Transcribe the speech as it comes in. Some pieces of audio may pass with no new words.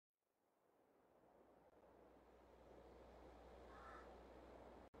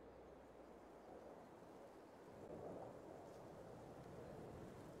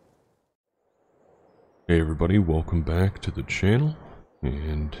Hey everybody, welcome back to the channel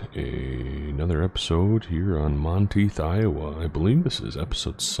and another episode here on Monteith, Iowa. I believe this is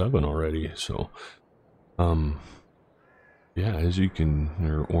episode 7 already, so yeah, as you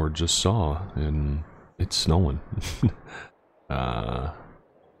can or just saw, and it's snowing.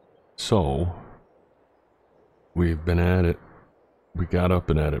 So we've been at it. We got up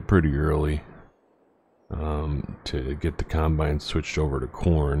and at it pretty early to get the combine switched over to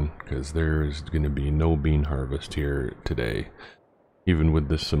corn, because there's going to be no bean harvest here today, even with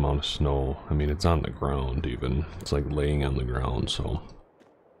this amount of snow. I mean, it's on the ground, even it's like laying on the ground, so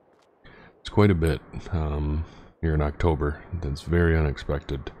it's quite a bit here in October. That's very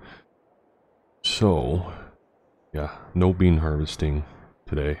unexpected. So yeah, no bean harvesting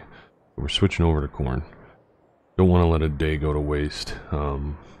today. We're switching over to corn. Don't want to let a day go to waste.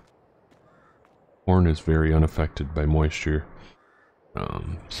 Corn is very unaffected by moisture,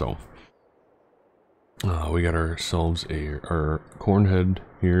 so we got ourselves our corn head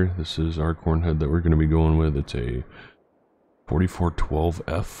here. This is our corn head that we're going to be going with. It's a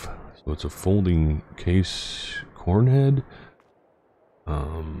 4412F, so it's a folding case corn head.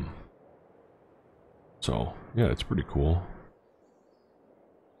 So yeah, it's pretty cool.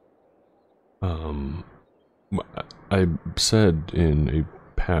 I said in a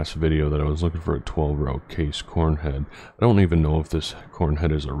past video that I was looking for a 12-row case corn head. I don't even know if this corn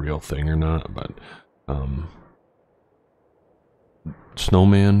head is a real thing or not, but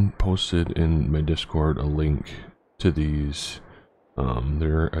Snowman posted in my Discord a link to these.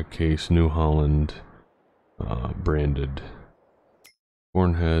 They're a case New Holland branded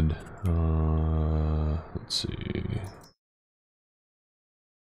corn head. Let's see,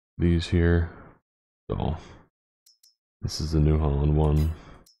 these here. So this is the New Holland one.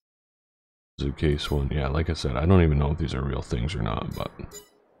 This is a case one. Yeah, like I said, I don't even know if these are real things or not, but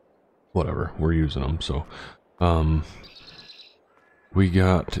whatever, we're using them. So we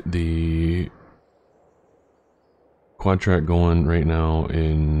got the quad track going right now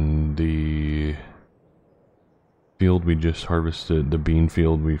in the field we just harvested, the bean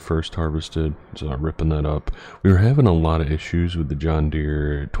field we first harvested, so I'm ripping that up. We were having a lot of issues with the John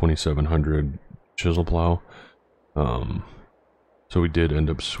Deere 2700 chisel plow, so we did end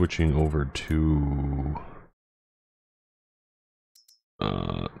up switching over to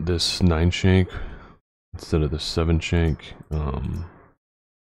this 9-shank instead of the 7-shank.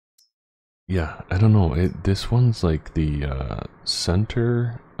 Yeah, I don't know, this one's like the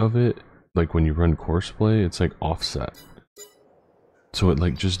center of it, like when you run courseplay, it's like offset, so it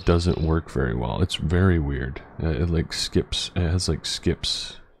like just doesn't work very well. It's very weird. It like skips. It has like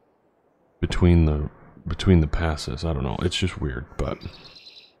skips between the passes. I don't know, it's just weird, but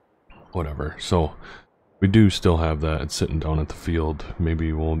whatever. So we do still have that. It's sitting down at the field.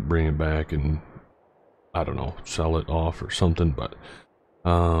 Maybe we'll bring it back and, I don't know, sell it off or something. But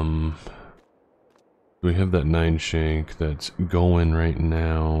we have that 9-shank that's going right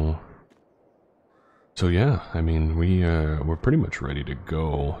now. So yeah, I mean, we're pretty much ready to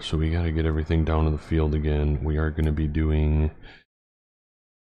go. So we got to get everything down to the field again. We are going to be doing,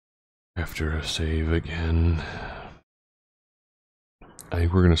 after a save again, I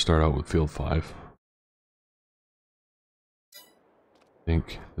think we're going to start out with field 5. I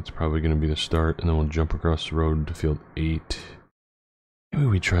think that's probably going to be the start, and then we'll jump across the road to field 8. Maybe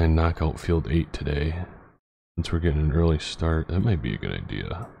we try and knock out field 8 today, since we're getting an early start. That might be a good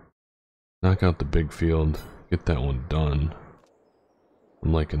idea. Knock out the big field, get that one done.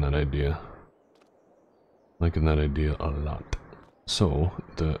 I'm liking that idea. Liking that idea a lot. So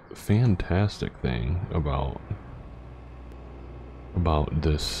the fantastic thing about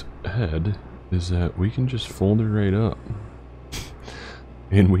this head is that we can just fold it right up.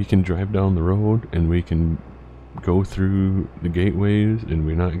 And we can drive down the road, and we can go through the gateways, and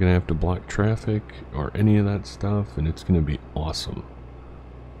we're not gonna have to block traffic or any of that stuff, and it's gonna be awesome.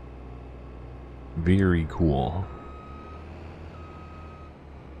 Very cool.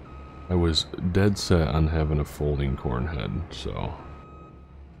 I was dead set on having a folding corn head, so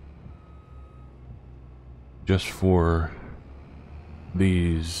just for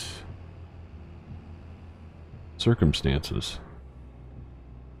these circumstances,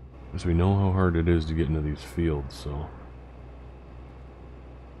 because we know how hard it is to get into these fields. So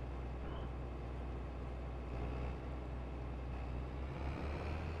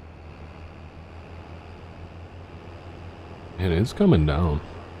and it's coming down.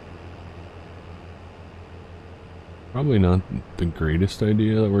 Probably not the greatest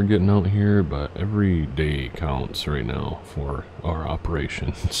idea that we're getting out here, but every day counts right now for our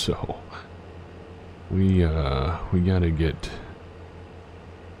operation. So we gotta get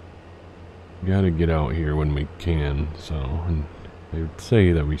Gotta get out here when we can, so, and I would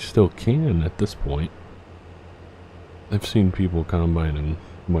say that we still can at this point. I've seen people combine in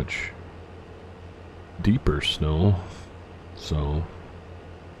much deeper snow, so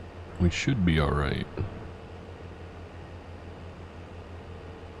we should be alright.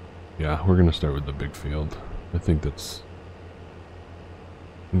 Yeah, we're gonna start with the big field. I think that's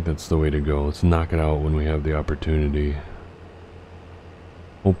the way to go. Let's knock it out when we have the opportunity.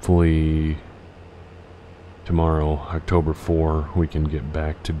 Hopefully tomorrow, October 4, we can get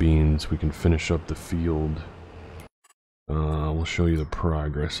back to beans. We can finish up the field. We'll show you the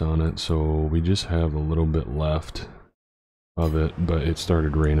progress on it. So we just have a little bit left of it, but it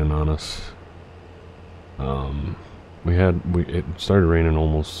started raining on us. It started raining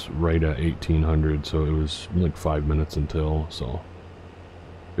almost right at 1800, so it was like 5 minutes until, so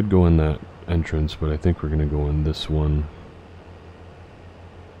could go in that entrance, but I think we're gonna go in this one.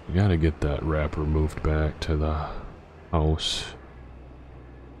 We gotta get that wrapper moved back to the house.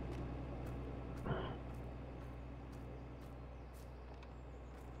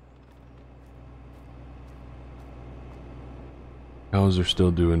 Cows are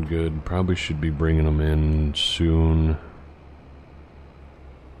still doing good. Probably should be bringing them in soon.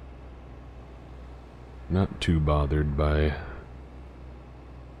 Not too bothered by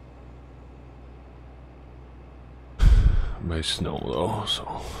snow though, so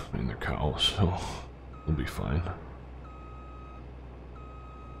I mean they're cows, so we'll be fine.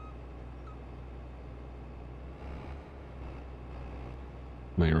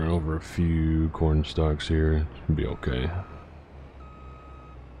 Might run over a few corn stalks here, it'll be okay.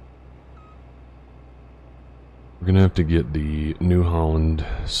 We're gonna have to get the New Holland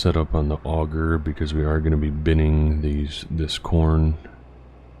set up on the auger because we are gonna be binning this corn.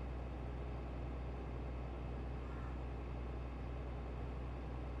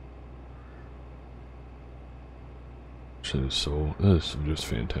 This is just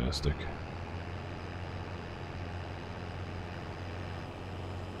fantastic.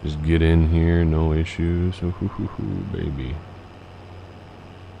 Just get in here, no issues. Ooh, baby.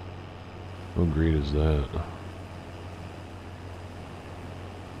 How great is that?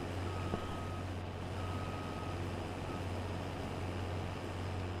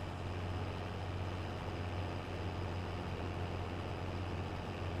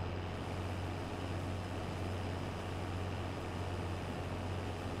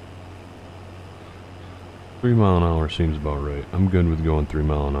 $3 mph seems about right. I'm good with going 3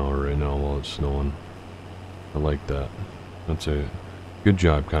 mph right now while it's snowing. I like that. That's a good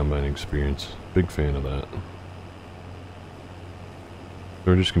job combining experience. Big fan of that.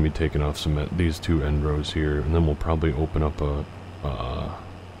 We're just gonna be taking off some these two end rows here, and then we'll probably open up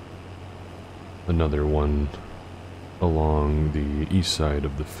another one along the east side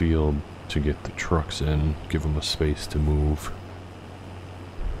of the field to get the trucks in, give them a space to move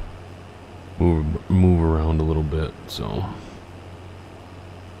around a little bit, so.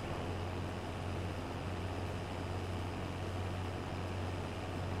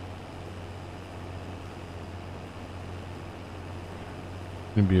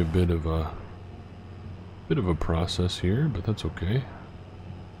 Gonna be a bit of a process here, but that's okay.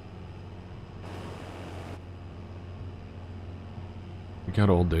 We got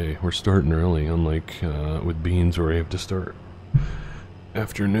all day. We're starting early, unlike with beans where I have to start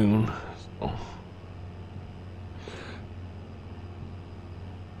afternoon. So.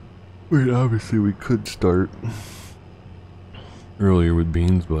 Wait, obviously we could start earlier with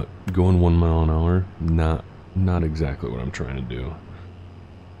beans, but going 1 mph, not exactly what I'm trying to do.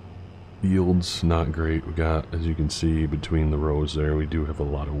 Yields not great. We got, as you can see between the rows there, we do have a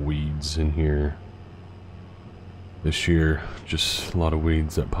lot of weeds in here this year. Just a lot of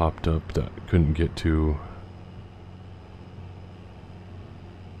weeds that popped up that couldn't get to,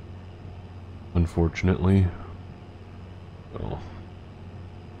 unfortunately. So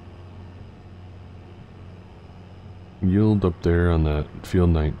yield up there on that field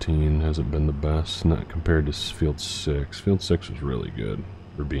 19 hasn't been the best, not compared to field 6. Field 6 was really good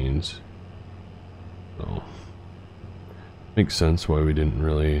for beans. So makes sense why we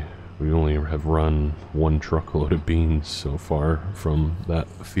only have run 1 truckload of beans so far from that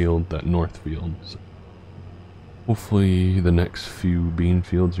field, that north field. So hopefully the next few bean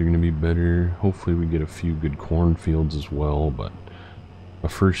fields are going to be better. Hopefully we get a few good corn fields as well, but a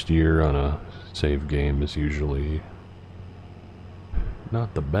first year on a save game is usually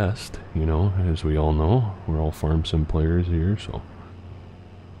not the best, you know, as we all know. We're all farm sim players here, so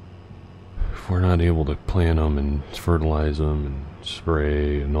if we're not able to plant them and fertilize them and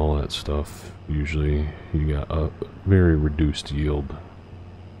spray and all that stuff, usually you got a very reduced yield.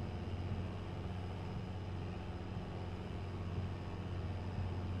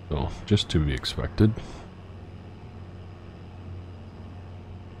 So, just to be expected.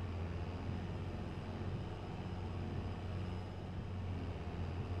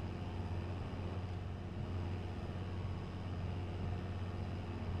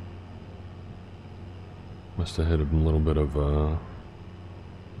 Must have hit a little bit of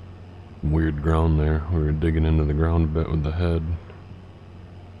weird ground there. We were digging into the ground a bit with the head.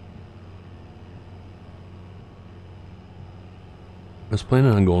 I was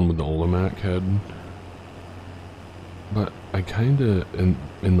planning on going with the Olemac head, but I kinda, and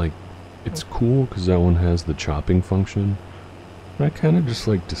like, it's cool because that one has the chopping function, but I kinda just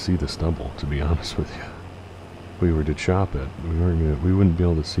like to see the stubble, to be honest with you. If we were to chop it, we wouldn't be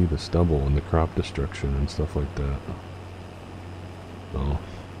able to see the stubble and the crop destruction and stuff like that. So,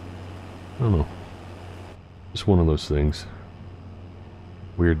 I don't know. Just one of those things.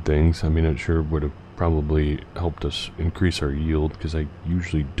 Weird things. I mean, it sure would have probably helped us increase our yield, because I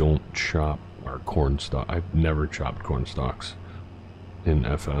usually don't chop our corn stalk. I've never chopped corn stalks in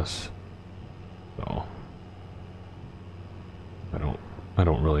FS, so I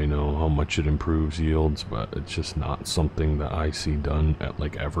don't really know how much it improves yields, but it's just not something that I see done at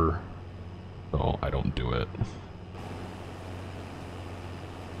like ever, so I don't do it.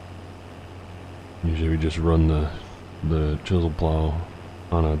 Usually we just run the chisel plow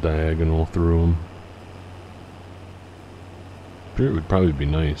on a diagonal through them. It would probably be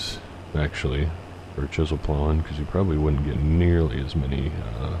nice, actually, for chisel plowing, because you probably wouldn't get nearly as many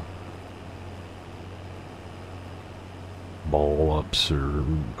ball ups or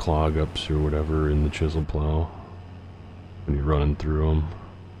clog ups or whatever in the chisel plow when you're running through them.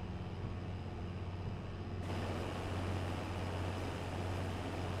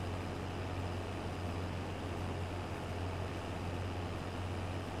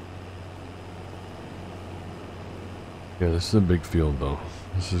 Yeah, this is a big field though.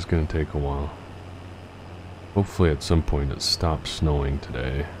 This is going to take a while. Hopefully at some point it stops snowing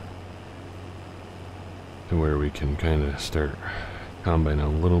today, to where we can kind of start combining a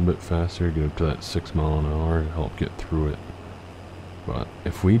little bit faster, get up to that 6 mile an hour to help get through it. But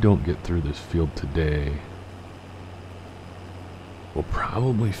if we don't get through this field today, we'll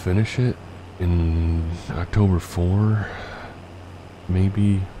probably finish it in October 4,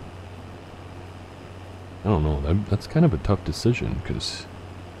 maybe. I don't know, that's kind of a tough decision, because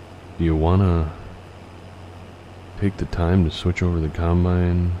do you want to take the time to switch over the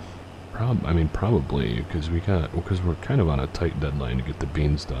combine? I mean, probably, because we're kind of on a tight deadline to get the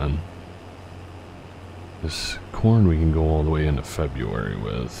beans done. This corn we can go all the way into February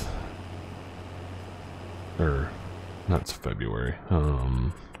with. Or, not February,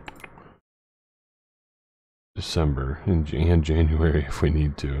 December and January if we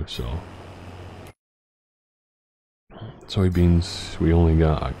need to, so. Soybeans, we only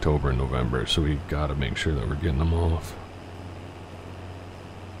got October and November, so we gotta make sure that we're getting them off.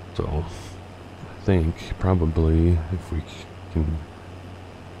 So, I think probably if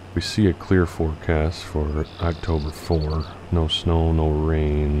we see a clear forecast for October 4, no snow, no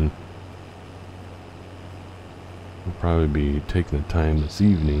rain, we'll probably be taking the time this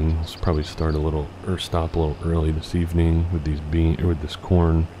evening. Let's probably start a little, or stop a little early this evening with these with this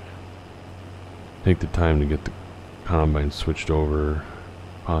corn. Take the time to get the combine switched over,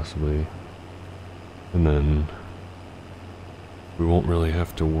 possibly, and then we won't really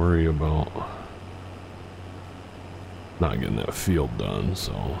have to worry about not getting that field done.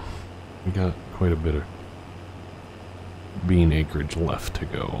 So we got quite a bit of bean acreage left to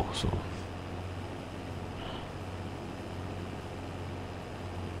go, so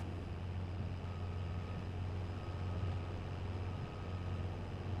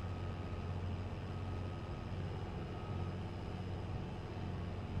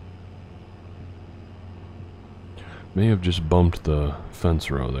may have just bumped the fence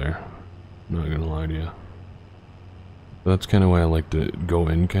row there, not gonna lie to you. But that's kind of why I like to go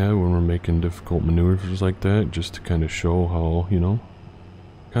in cab when we're making difficult maneuvers like that, just to kind of show how, you know,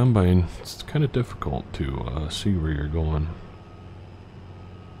 combine, it's kind of difficult to see where you're going.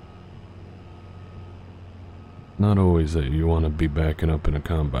 Not always that you want to be backing up in a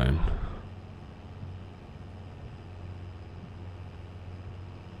combine.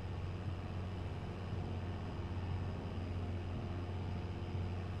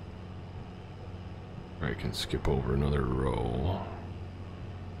 I can skip over another row.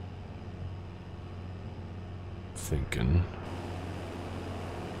 Thinking.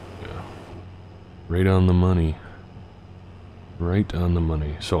 Yeah. Right on the money. Right on the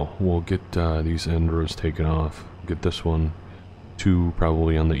money. So we'll get these end rows taken off. Get this one, 2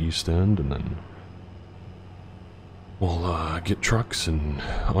 probably on the east end, and then we'll get trucks and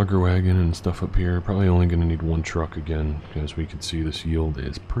auger wagon and stuff up here. Probably only going to need one truck again, as we can see this yield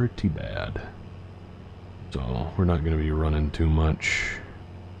is pretty bad. So we're not going to be running too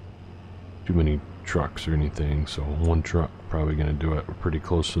many trucks or anything, so one truck probably going to do it. We're pretty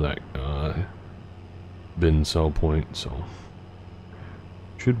close to that bin sell point, so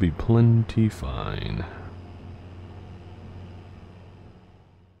should be plenty fine.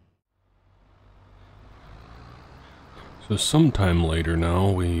 So sometime later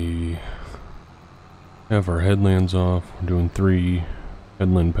now, we have our headlands off. We're doing 3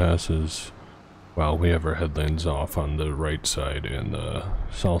 headland passes. Well, we have our headlands off on the right side and the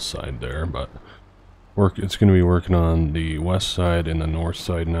south side there, but it's going to be working on the west side and the north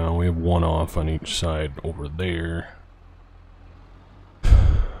side now. We have one off on each side over there.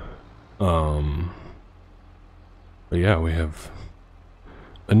 But yeah, we have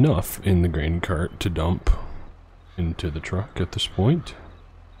enough in the grain cart to dump into the truck at this point.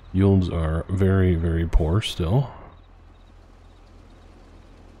 Yields are very, very poor still.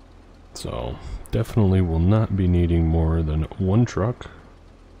 So definitely will not be needing more than one truck.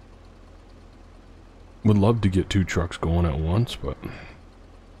 Would love to get 2 trucks going at once, but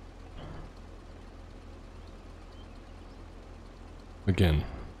again,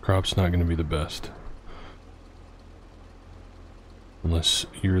 crop's not going to be the best unless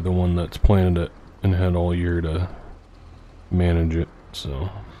you're the one that's planted it and had all year to manage it.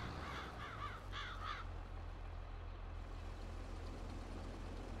 So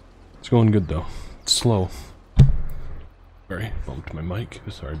it's going good though. It's slow. Sorry, bumped my mic.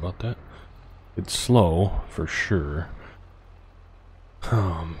 Sorry about that. It's slow for sure,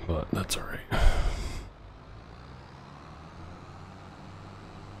 but that's all right.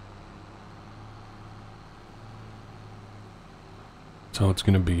 So it's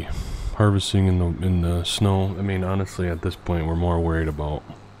gonna be harvesting in the snow. I mean, honestly, at this point, we're more worried about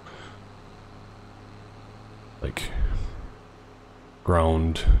like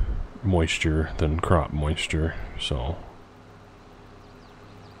ground moisture than crop moisture. So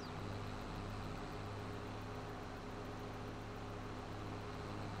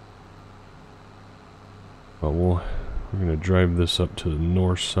but we're gonna drive this up to the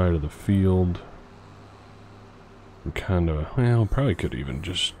north side of the field. We kind of, well, probably could even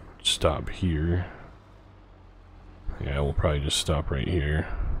just stop here. Yeah, we'll probably just stop right here.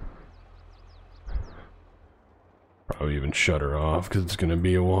 Probably even shut her off because it's gonna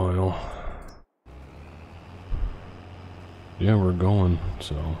be a while. Yeah, we're going,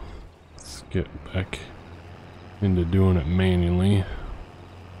 so let's get back into doing it manually.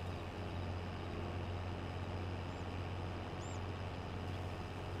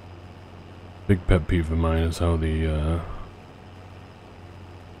 Big pet peeve of mine is how the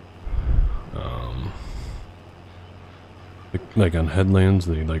like on headlands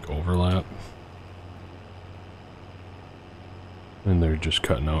they like overlap and they're just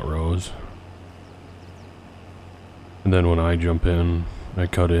cutting out rows, and then when I jump in I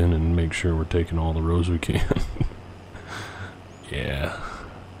cut in and make sure we're taking all the rows we can. Yeah,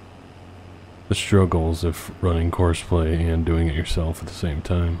 the struggles of running courseplay and doing it yourself at the same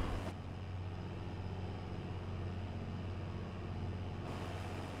time.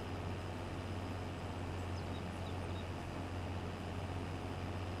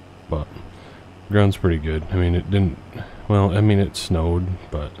 But the ground's pretty good. I mean, it didn't, well, I mean, it snowed,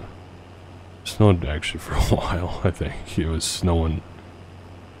 but it snowed actually for a while. I think it was snowing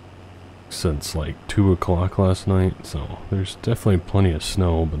since like 2 o'clock last night, so there's definitely plenty of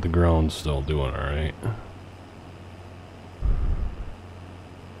snow, but the ground's still doing alright.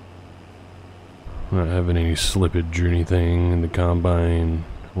 Not having any slippage or anything in the combine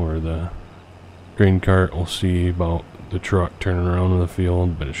or the grain cart. We'll see about the truck turning around in the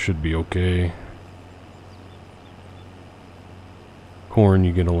field, but it should be okay. Corn,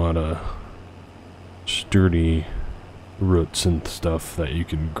 you get a lot of sturdy roots and stuff that you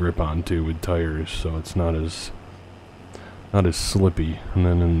can grip onto with tires, so it's not as slippy. And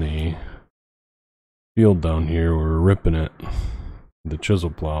then in the field down here, we're ripping it with the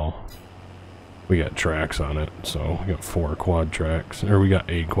chisel plow. We got tracks on it, so we got 4 quad tracks, or we got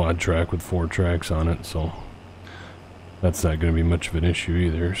a quad track with 4 tracks on it, so that's not going to be much of an issue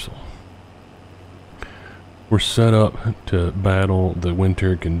either. So we're set up to battle the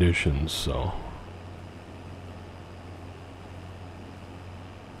winter conditions. So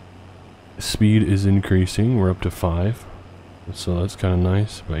speed is increasing. We're up to 5, so that's kind of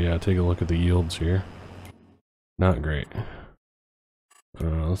nice. But yeah, take a look at the yields here. Not great.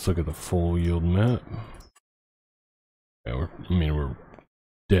 Let's look at the full yield map. Yeah, we're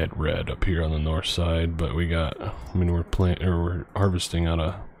dead red up here on the north side, but we got, I mean, we're harvesting out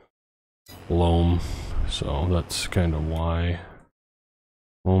of loam, so that's kind of why.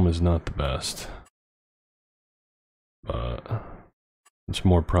 Loam is not the best, but it's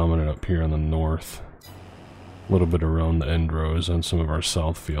more prominent up here on the north. A little bit around the end rows on some of our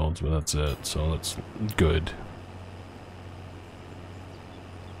south fields, but that's it, so that's good.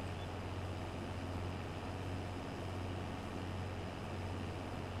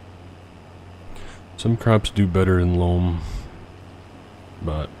 Some crops do better in loam,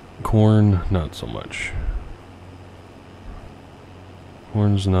 but corn, not so much.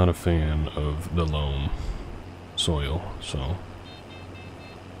 Corn's not a fan of the loam soil, so.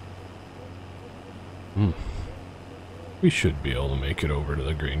 We should be able to make it over to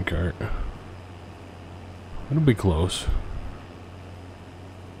the grain cart. It'll be close.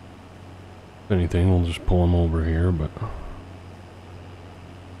 If anything, we'll just pull them over here, but...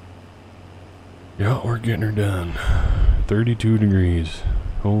 yeah, we're getting her done. 32 degrees.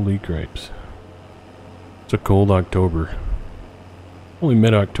 Holy cripes. It's a cold October. Only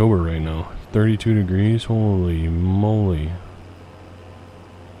mid-October right now. 32 degrees? Holy moly.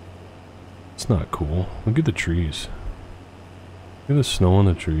 It's not cool. Look at the trees. Look at the snow on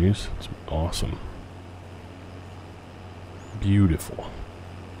the trees. It's awesome. Beautiful.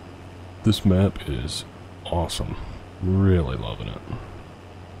 This map is awesome. Really loving it.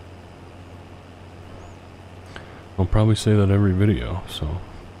 I'll probably say that every video, so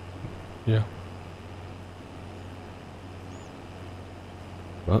yeah.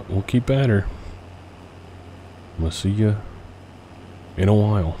 But we'll keep at her. We'll see you in a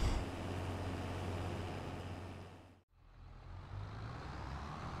while.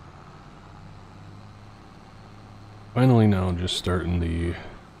 Finally now just starting the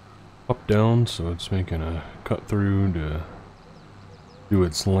up down, so it's making a cut through to do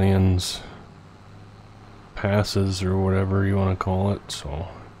its lands passes or whatever you want to call it, so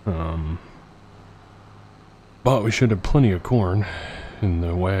but we should have plenty of corn in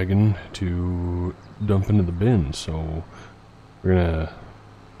the wagon to dump into the bins, so we're gonna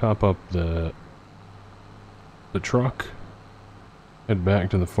top up the truck, head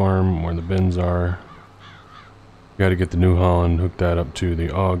back to the farm where the bins are. Got to get the New Holland, hook that up to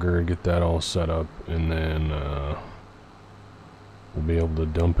the auger, get that all set up, and then we'll be able to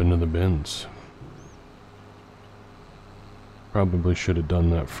dump into the bins. Probably should have done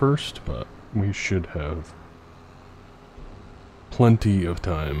that first, but we should have plenty of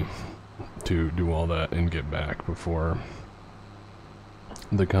time to do all that and get back before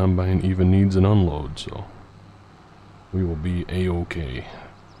the combine even needs an unload, so we will be a-okay.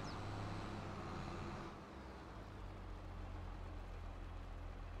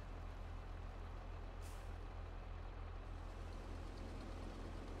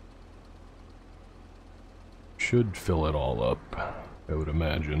 Should fill it all up, I would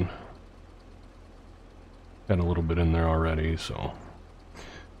imagine. Got a little bit in there already, so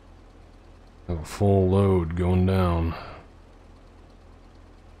have a full load going down.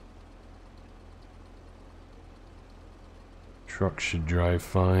 Truck should drive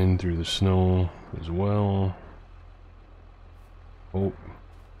fine through the snow as well. Oh.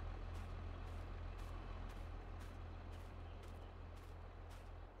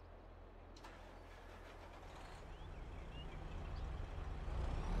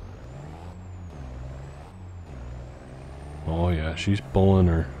 Oh yeah, she's pulling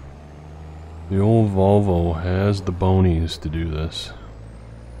her. The old Volvo has the bonies to do this.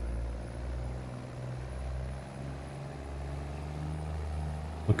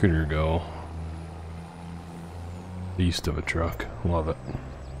 Look at her go. Beast of a truck. Love it.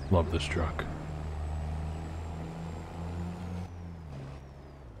 Love this truck.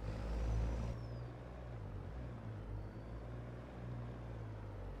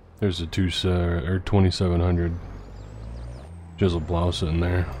 There's a 2700 chisel plow sitting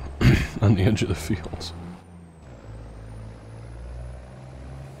there on the edge of the fields.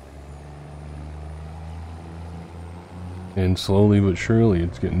 And slowly but surely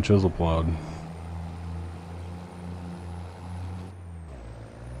it's getting chisel plowed.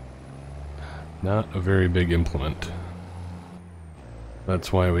 Not a very big implement.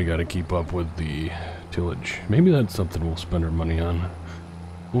 That's why we gotta keep up with the tillage. Maybe that's something we'll spend our money on.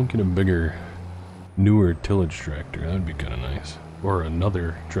 We'll get a bigger, newer tillage tractor. That'd be kind of nice. Or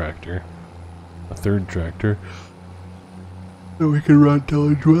another tractor. A third tractor that we can run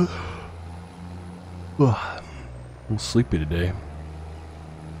tillage with. Ugh. I'm a little sleepy today.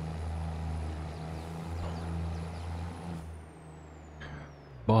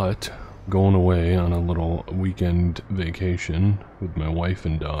 But going away on a little weekend vacation with my wife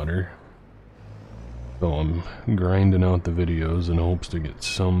and daughter. So I'm grinding out the videos in hopes to get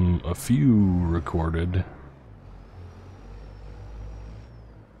a few recorded.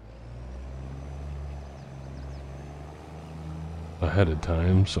 Ahead of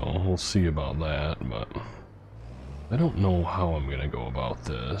time, so we'll see about that, but I don't know how I'm gonna go about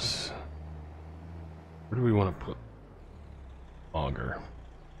this. Where do we want to put auger?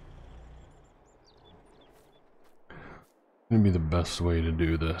 Gonna be the best way to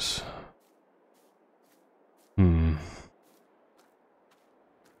do this.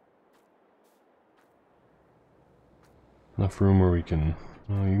 Enough room where we can...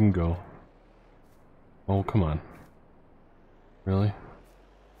 Oh, you can go. Oh, come on. Really?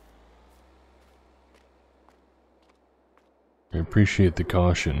 I appreciate the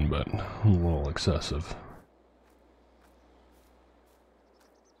caution, but a little excessive.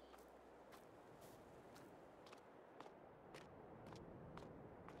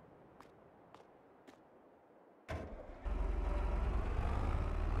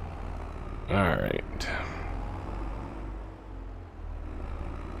 All right.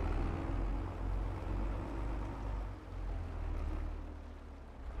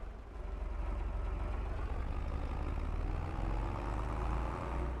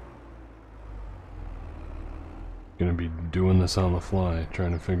 Gonna be doing this on the fly,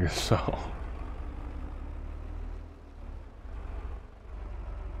 trying to figure this out.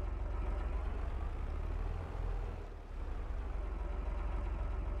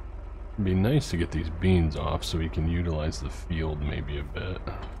 It'd be nice to get these beans off so we can utilize the field maybe a bit.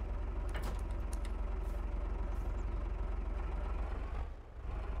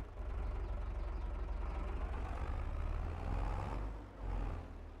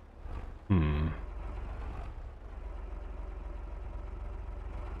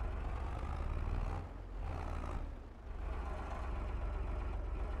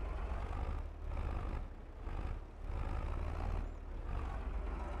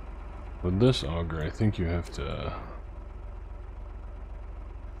 With this auger, I think you have to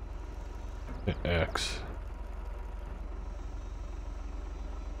hit X.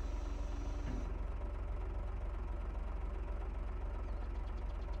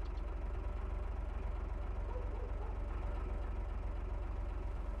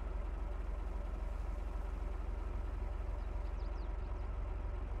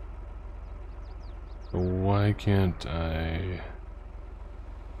 So why can't I...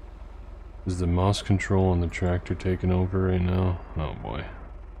 Is the mouse control on the tractor taking over right now? Oh boy.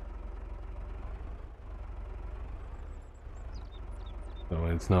 So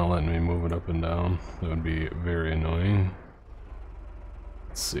it's not letting me move it up and down. That would be very annoying.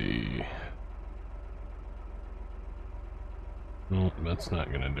 Let's see. Nope, that's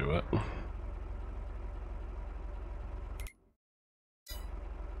not gonna do it.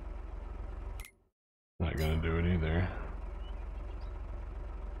 Not gonna do it either.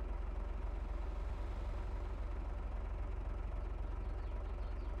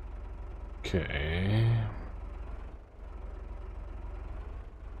 Okay.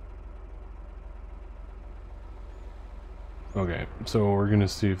 Okay, so we're gonna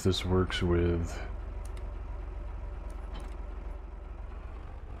see if this works with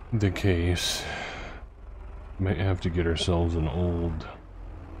the case. Might have to get ourselves an old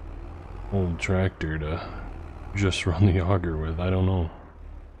tractor to just run the auger with. I don't know.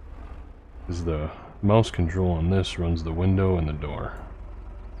 Because the mouse control on this runs the window and the door.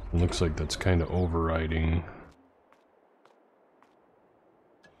 It looks like that's kind of overriding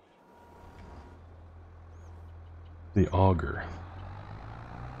the auger.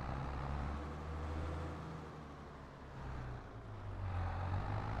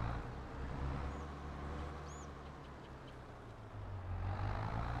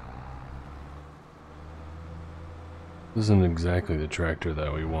 This isn't exactly the tractor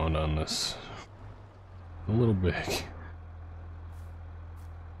that we want on this. A little big.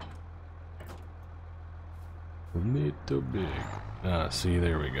 A little big. Ah, see,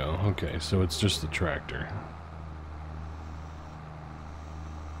 there we go. Okay, so it's just the tractor.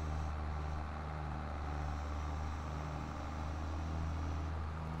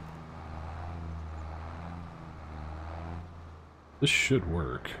 This should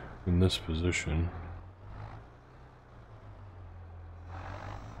work in this position.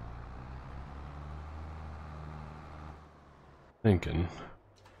 Thinking.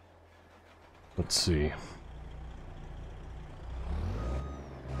 Let's see.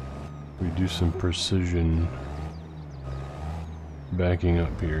 We do some precision backing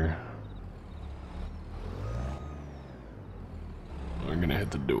up here. We're gonna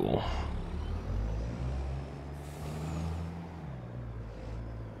hit the dual.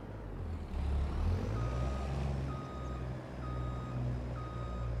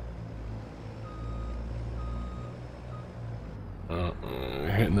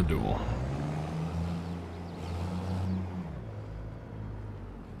 Hitting the dual.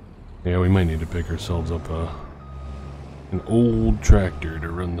 Yeah, we might need to pick ourselves up an old tractor to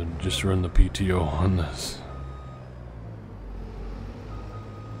run the PTO on this.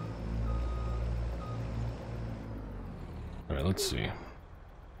 All right, let's see.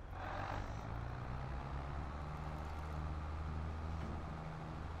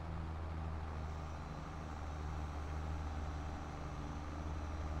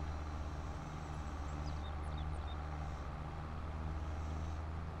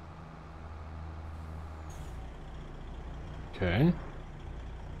 Okay.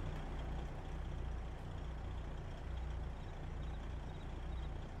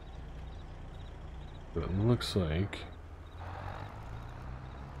 But it looks like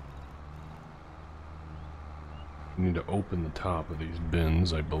we need to open the top of these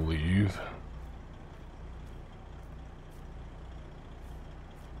bins, I believe.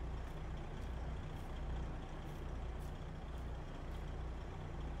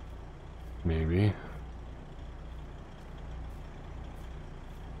 Maybe.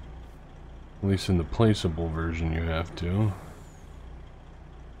 At least in the placeable version you have to.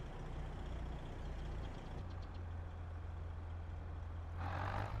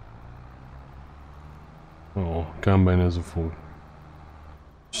 Oh, combine has a full.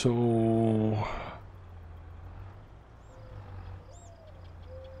 So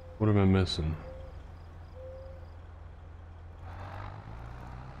what am I missing?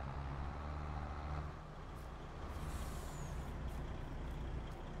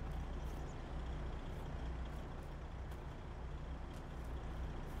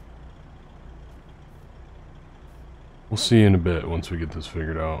 We'll see in a bit once we get this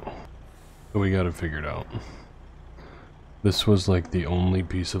figured out. But we got it figured out. This was like the only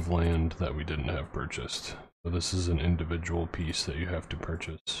piece of land that we didn't have purchased. So this is an individual piece that you have to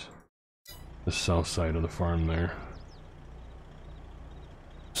purchase. The south side of the farm there.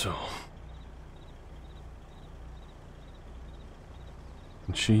 So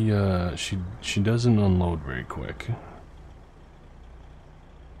she doesn't unload very quick.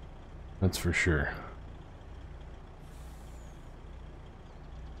 That's for sure.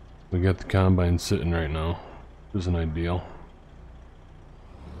 We got the combine sitting right now. Isn't ideal.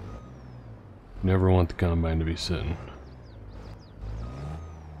 Never want the combine to be sitting.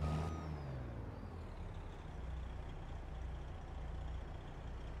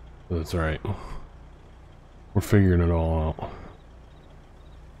 But that's alright. We're figuring it all out.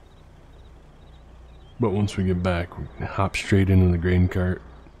 But once we get back, we can hop straight into the grain cart,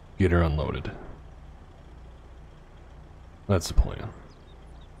 get her unloaded. That's the plan.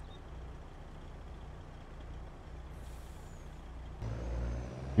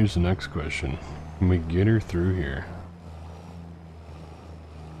 Here's the next question. Can we get her through here?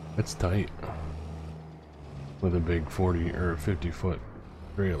 That's tight. With a big 40 or 50 foot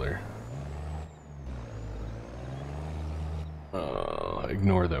trailer.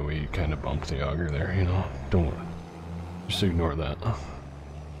 Ignore that we kind of bumped the auger there, you know. Don't just ignore that.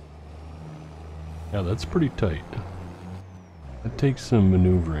 Yeah, that's pretty tight. That takes some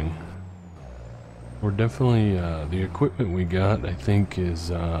maneuvering. We're definitely, the equipment we got, I think,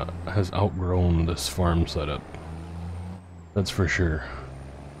 has outgrown this farm setup. That's for sure.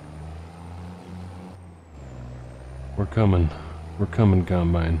 We're coming,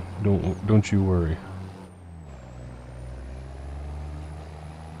 combine. Don't you worry.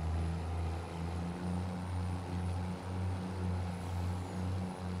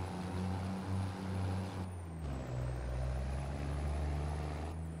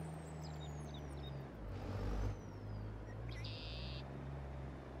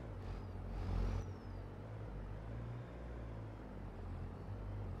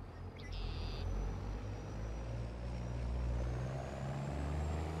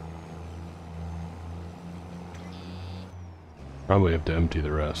 Probably have to empty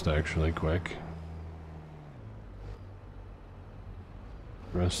the rest actually quick.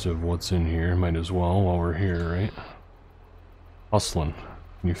 Rest of what's in here, might as well while we're here, right? Hustling.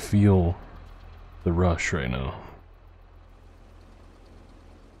 You feel the rush right now.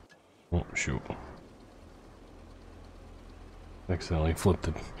 Oh shoot. Accidentally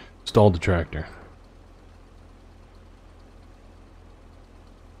stalled the tractor.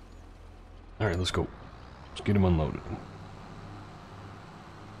 Alright, let's go. Let's get him unloaded.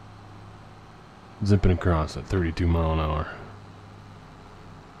 Zipping across at 32 mile an hour.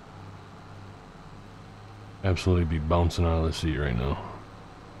 Absolutely be bouncing out of the seat right now.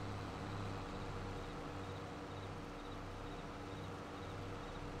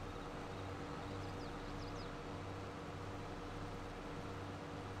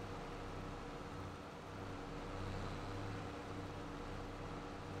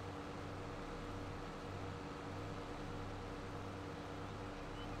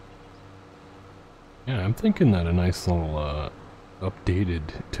 Yeah, I'm thinking that a nice little updated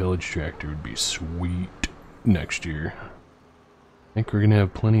tillage tractor would be sweet next year. I think we're gonna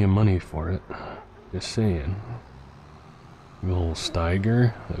have plenty of money for it. Just saying. A little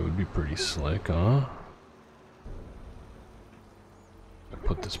Steiger, that would be pretty slick, huh? I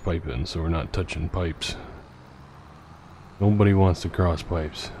put this pipe in so we're not touching pipes. Nobody wants to cross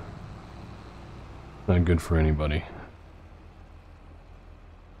pipes. Not good for anybody.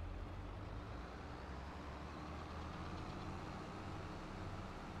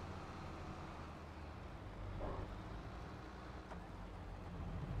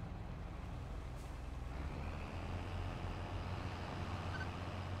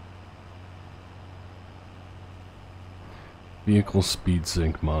 Vehicle Speed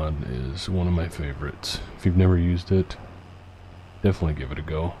Sync mod is one of my favorites. If you've never used it, definitely give it a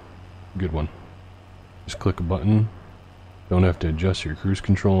go. Good one. Just click a button. Don't have to adjust your cruise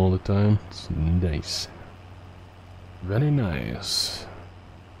control all the time. It's nice. Very nice.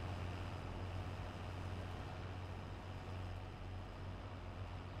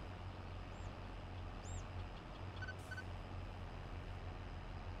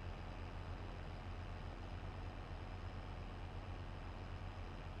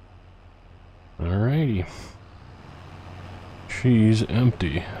 Alrighty. She's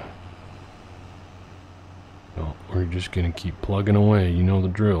empty. Oh, we're just gonna keep plugging away, you know the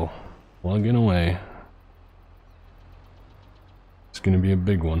drill. Plugging away. It's gonna be a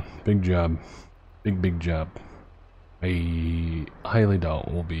big one. Big job. Big job. I highly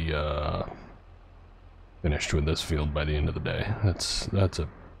doubt we'll be finished with this field by the end of the day. That's a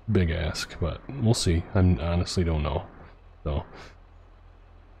big ask, but we'll see. I honestly don't know. So,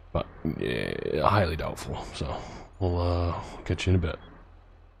 but yeah, highly doubtful. So we'll catch you in a bit.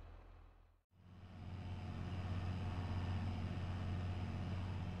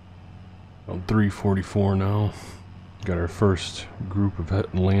 About 3:44 now. Got our first group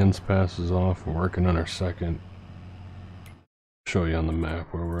of lands passes off. We're working on our second. Show you on the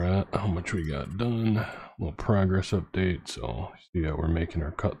map where we're at, how much we got done. A little progress update. So see how we're making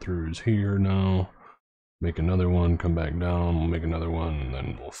our cut throughs here now. Make another one, come back down, we'll make another one, and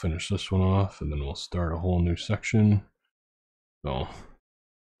then we'll finish this one off, and then we'll start a whole new section. So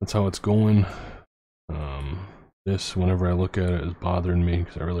that's how it's going. This, whenever I look at it, is bothering me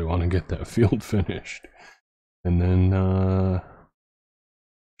because I really want to get that field finished. And then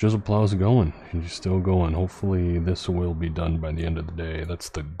chisel plow's going. She's still going. Hopefully this will be done by the end of the day. That's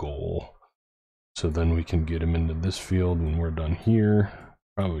the goal. So then we can get him into this field when we're done here.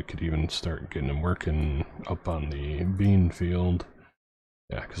 Probably could even start getting him working up on the bean field.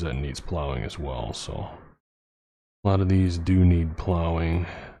 Yeah, because that needs plowing as well. So a lot of these do need plowing,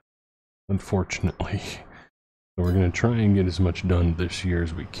 unfortunately. So we're going to try and get as much done this year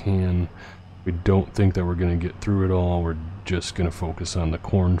as we can. We don't think that we're going to get through it all. We're just going to focus on the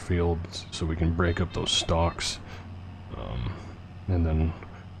cornfields so we can break up those stalks. And then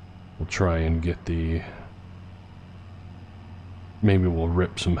we'll try and get the... Maybe we'll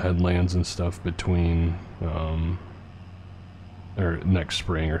rip some headlands and stuff between... or next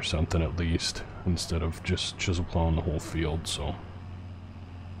spring or something at least, instead of just chisel plowing the whole field. So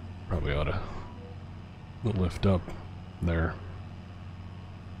probably ought to lift up there.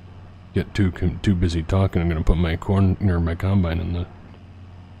 Get too busy talking, I'm gonna put my my combine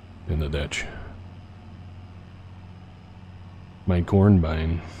in the ditch. My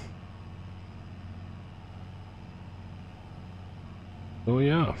cornbine. Oh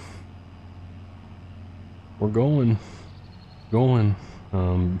yeah, we're going.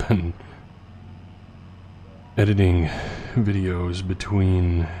 Been editing videos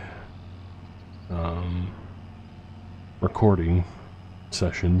between recording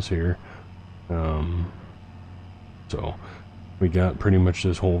sessions here. So we got pretty much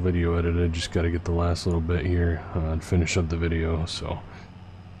this whole video edited. Just got to get the last little bit here and finish up the video. So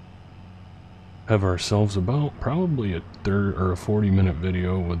have ourselves about probably a 40-minute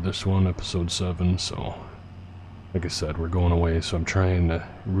video with this one, episode 7. So like I said, we're going away, so I'm trying to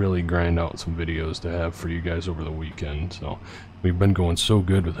really grind out some videos to have for you guys over the weekend. So we've been going so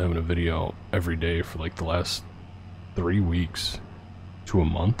good with having a video every day for like the last 3 weeks to a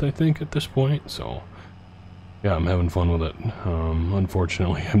month, I think, at this point. So yeah, I'm having fun with it.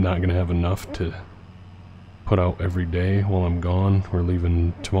 Unfortunately, I'm not gonna have enough to put out every day while I'm gone. We're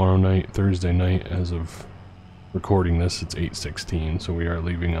leaving tomorrow night, Thursday night. As of recording this, it's 8/16, so we are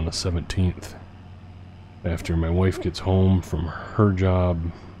leaving on the 17th. After my wife gets home from her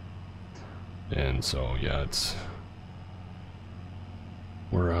job. And so yeah,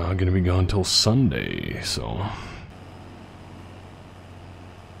 we're gonna be gone till Sunday. So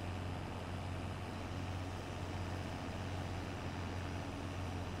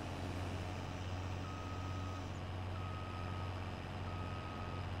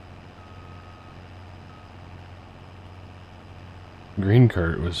grain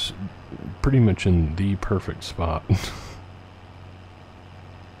cart was pretty much in the perfect spot. A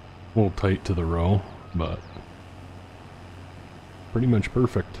little tight to the row, but pretty much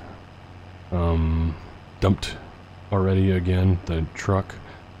perfect. Dumped already again, the truck.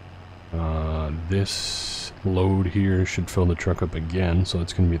 This load here should fill the truck up again, so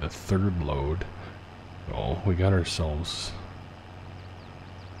it's going to be the third load. So we got ourselves,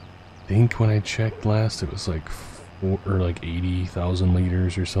 I think when I checked last, it was like 80,000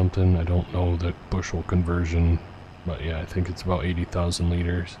 liters or something. I don't know the bushel conversion, but yeah, I think it's about 80,000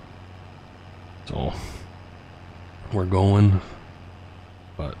 liters. So we're going,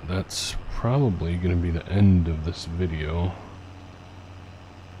 but that's probably going to be the end of this video.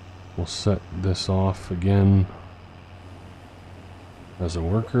 We'll set this off again as a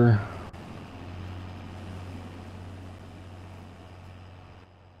worker.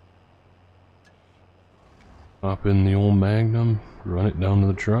 Hop in the old Magnum, run it down to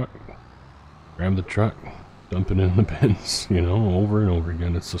the truck, grab the truck, dump it in the bins, you know, over and over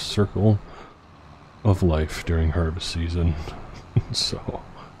again. It's a circle of life during harvest season. So,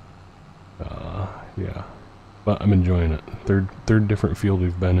 yeah. But I'm enjoying it. Third different field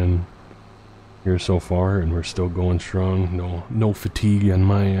we've been in here so far, and we're still going strong. No fatigue on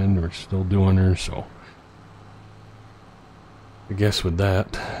my end. We're still doing her, so I guess with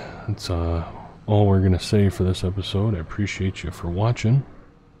that, that's all we're gonna say for this episode. I appreciate you for watching,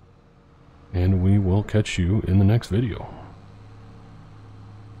 and we will catch you in the next video.